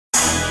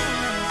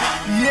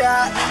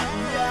Yeah,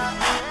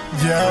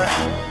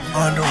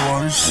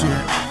 underwater shit,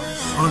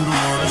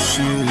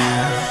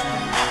 yeah.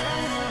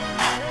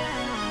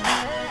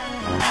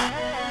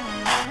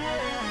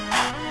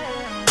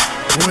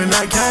 When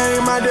I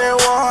came out that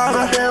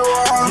water,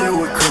 it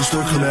was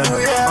crystal clear.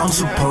 I'm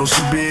supposed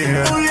to be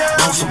here,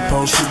 I'm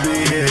supposed to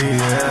be here,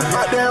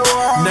 yeah.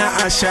 Now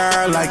I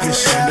shine like a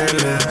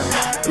chandelier,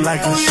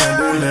 like a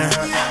chandelier,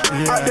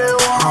 yeah.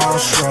 All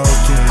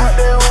stroking,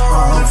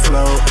 all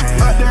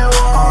floating,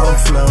 all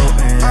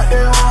floating,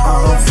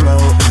 all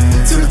floating.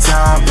 To the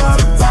top of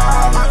the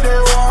bottom,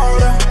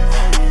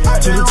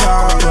 to the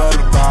top of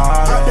the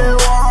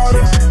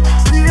bottom.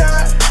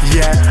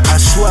 Yeah, I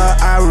swear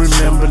I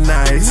remember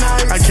nights,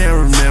 I can't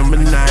remember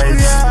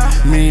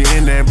nights. Me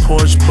in that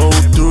Porsche boat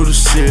through the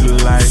city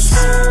lights,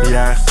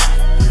 yeah.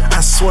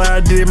 I swear I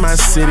did my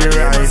city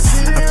right,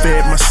 I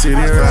fed my city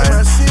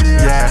right,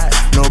 yeah.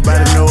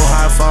 Nobody know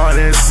how far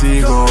that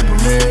sea go but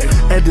me.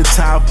 At the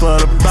top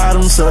of the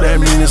bottom, so that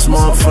means it's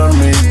more for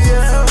me.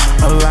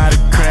 A lot of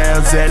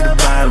crabs at the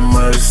bottom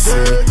of the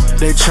sea.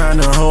 They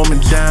tryna hold me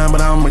down,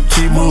 but I'ma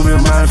keep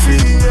moving my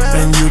feet.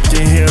 And you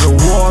can hear the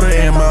water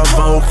in my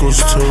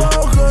vocals too.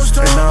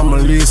 And I'ma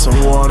leave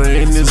some water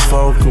in this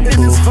vocal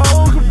booth.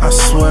 I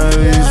swear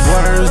these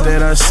words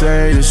that I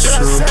say is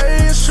true.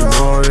 The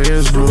water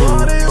is blue,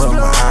 but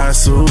my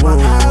eyes so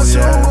blue,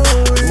 yeah.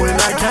 When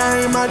I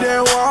came out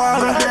that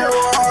water,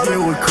 it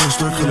was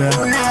crystal clear.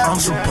 I'm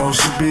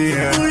supposed to be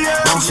here,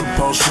 I'm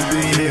supposed to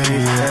be here,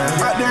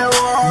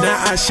 yeah.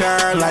 Now I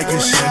shine like a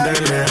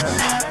chandelier,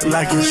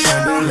 like a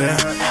chandelier,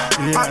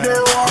 yeah.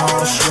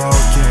 All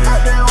stroking,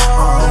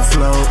 all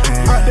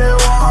floating,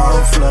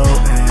 all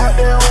floating,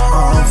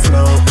 all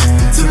floating.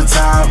 To the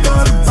top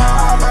of the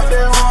bottom,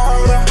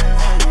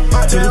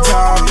 to the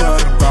top of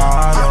the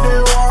bottom.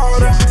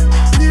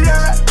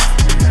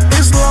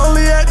 It's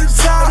lonely at the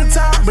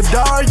top, but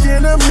dark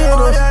in the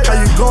middle. How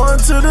you going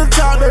to the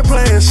top? They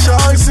playing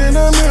sharks in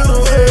the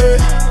middle.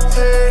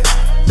 Hey,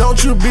 don't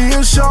you be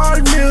a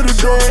shark near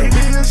today,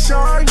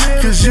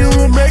 cause you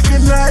will make a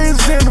nice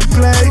in the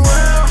play.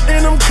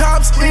 And them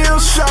cops ill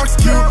shock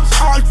you,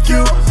 arc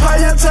you.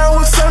 Play your time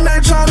with Sunday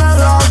tryna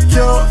lock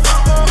you.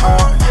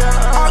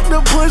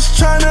 Octopus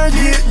tryna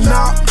get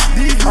knocked.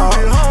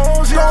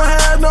 Don't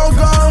have no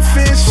gun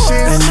fishing.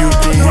 And you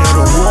can hear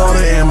the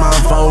water in my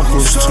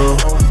vocals too.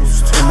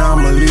 And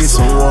I'ma leave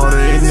some water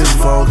in this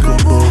vocal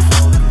booth.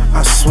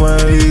 I swear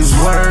these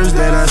words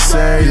that I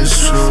say is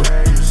true.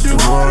 The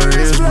water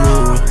is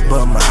blue,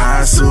 but my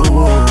eyes so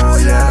blue,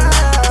 yeah.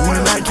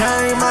 When I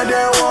came out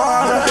that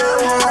water,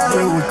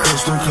 it was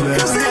crystal clear.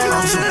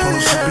 I'm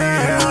supposed to be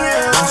here,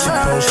 I'm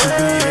supposed to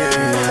be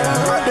here,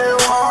 yeah.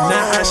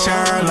 Now I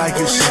shine like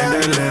a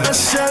chandelier,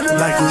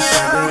 like a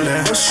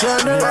chandelier.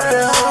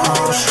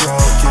 All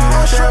stroking,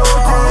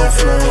 all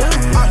floating,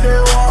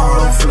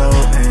 all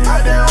floating,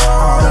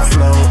 all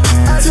floating.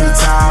 To the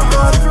top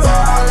of the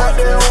bottom,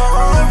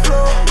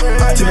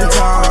 to the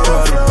top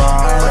of the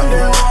bottom.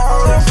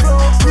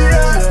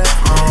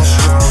 All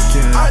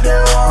stroking,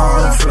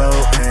 all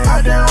floating,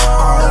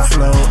 all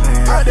floating,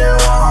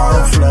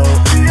 all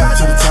floating.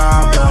 To the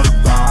top of the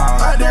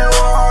bottom,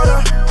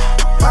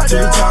 to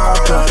the top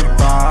of the bottom.